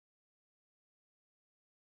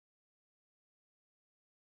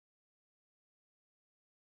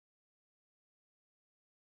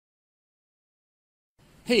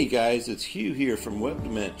Hey guys, it's Hugh here from Web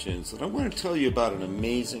Dimensions, and I want to tell you about an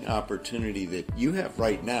amazing opportunity that you have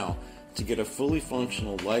right now to get a fully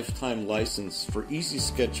functional lifetime license for Easy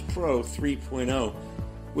Sketch Pro 3.0,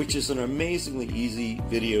 which is an amazingly easy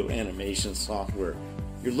video animation software.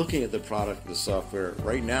 You're looking at the product of the software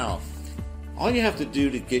right now. All you have to do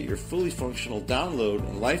to get your fully functional download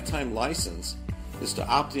and lifetime license is to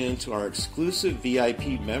opt into our exclusive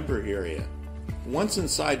VIP member area. Once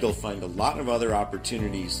inside, you'll find a lot of other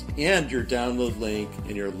opportunities and your download link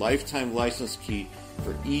and your lifetime license key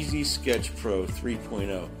for Easy Sketch Pro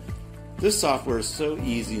 3.0. This software is so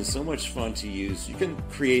easy and so much fun to use. You can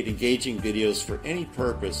create engaging videos for any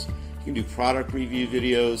purpose. You can do product review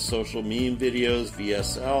videos, social meme videos,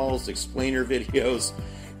 VSLs, explainer videos,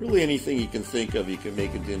 really anything you can think of, you can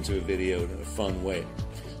make it into a video in a fun way.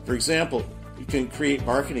 For example, you can create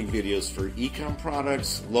marketing videos for e-com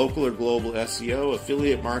products, local or global SEO,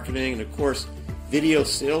 affiliate marketing, and of course, video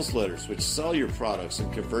sales letters which sell your products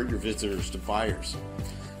and convert your visitors to buyers.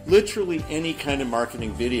 Literally any kind of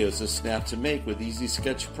marketing videos is snap to make with Easy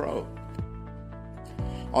Sketch Pro.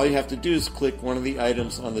 All you have to do is click one of the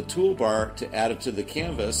items on the toolbar to add it to the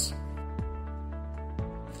canvas.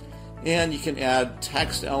 And you can add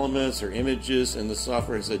text elements or images, and the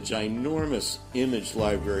software has a ginormous image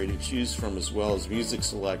library to choose from as well as music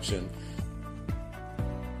selection.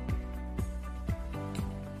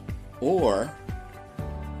 Or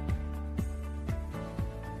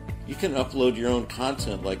you can upload your own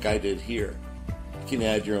content like I did here. You can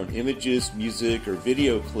add your own images, music, or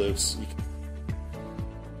video clips.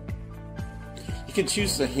 You can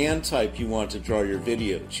choose the hand type you want to draw your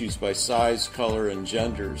video. Choose by size, color, and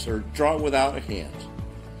genders, or draw without a hand.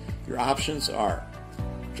 Your options are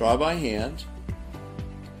draw by hand,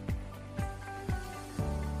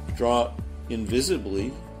 draw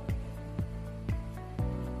invisibly,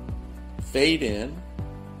 fade in,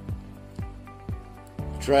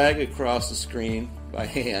 drag across the screen by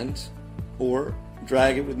hand, or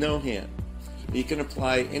drag it with no hand. You can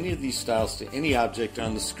apply any of these styles to any object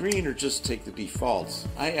on the screen or just take the defaults.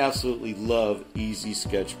 I absolutely love Easy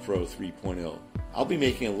Sketch Pro 3.0. I'll be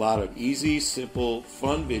making a lot of easy, simple,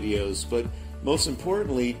 fun videos, but most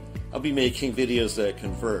importantly, I'll be making videos that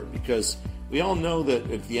convert, because we all know that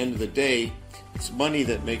at the end of the day, it's money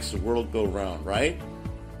that makes the world go round, right?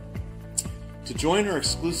 To join our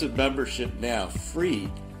exclusive membership now, free,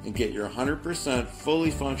 and get your 100% fully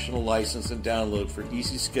functional license and download for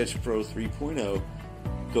Easy Sketch Pro 3.0,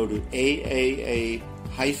 go to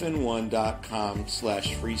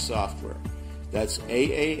aaa-1.com/free software. That's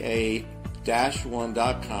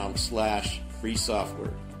aaa-1.com/free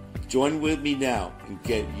software. Join with me now and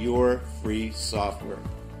get your free software.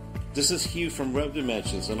 This is Hugh from Web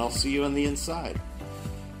Dimensions, and I'll see you on the inside.